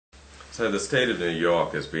So the state of New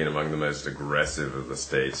York has been among the most aggressive of the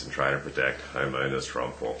states in trying to protect homeowners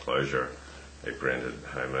from foreclosure. They've granted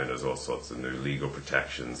homeowners all sorts of new legal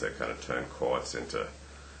protections. They've kind of turned courts into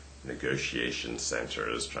negotiation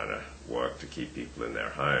centers, trying to work to keep people in their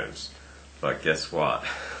homes. But guess what?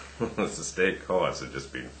 The state courts have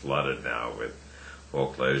just been flooded now with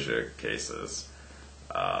foreclosure cases.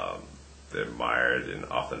 They're mired in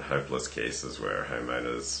often hopeless cases where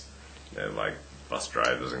homeowners, like bus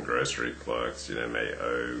drivers and grocery clerks, may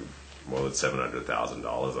owe more than $700,000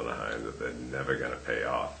 on a home that they're never going to pay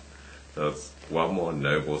off. So it's one more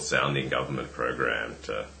noble-sounding government program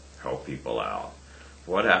to help people out.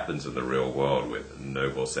 What happens in the real world with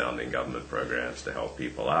noble-sounding government programs to help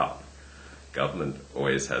people out? Government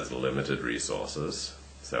always has limited resources,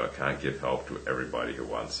 so it can't give help to everybody who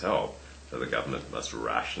wants help. So the government must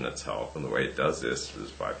ration its help, and the way it does this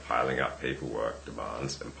is by piling up paperwork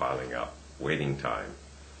demands and piling up waiting time.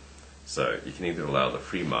 So you can either allow the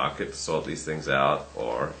free market to sort these things out,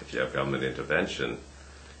 or if you have government intervention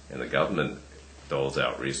and the government doles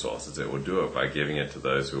out resources, it will do it by giving it to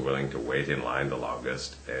those who are willing to wait in line the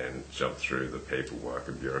longest and jump through the paperwork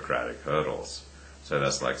and bureaucratic hurdles. So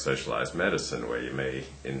that's like socialized medicine, where you may,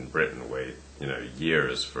 in Britain, wait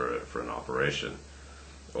years for an operation.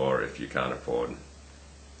 Or if you can't afford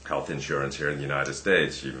health insurance here in the United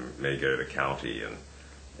States, you may go to county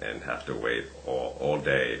and have to wait all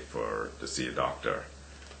day to see a doctor.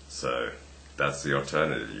 So that's the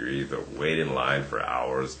alternative. You either wait in line for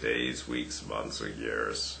hours, days, weeks, months, or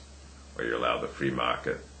years, or you allow the free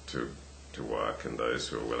market to work, and those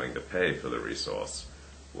who are willing to pay for the resource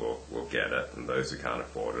will get it, and those who can't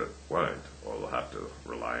afford it won't, or they'll have to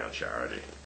rely on charity.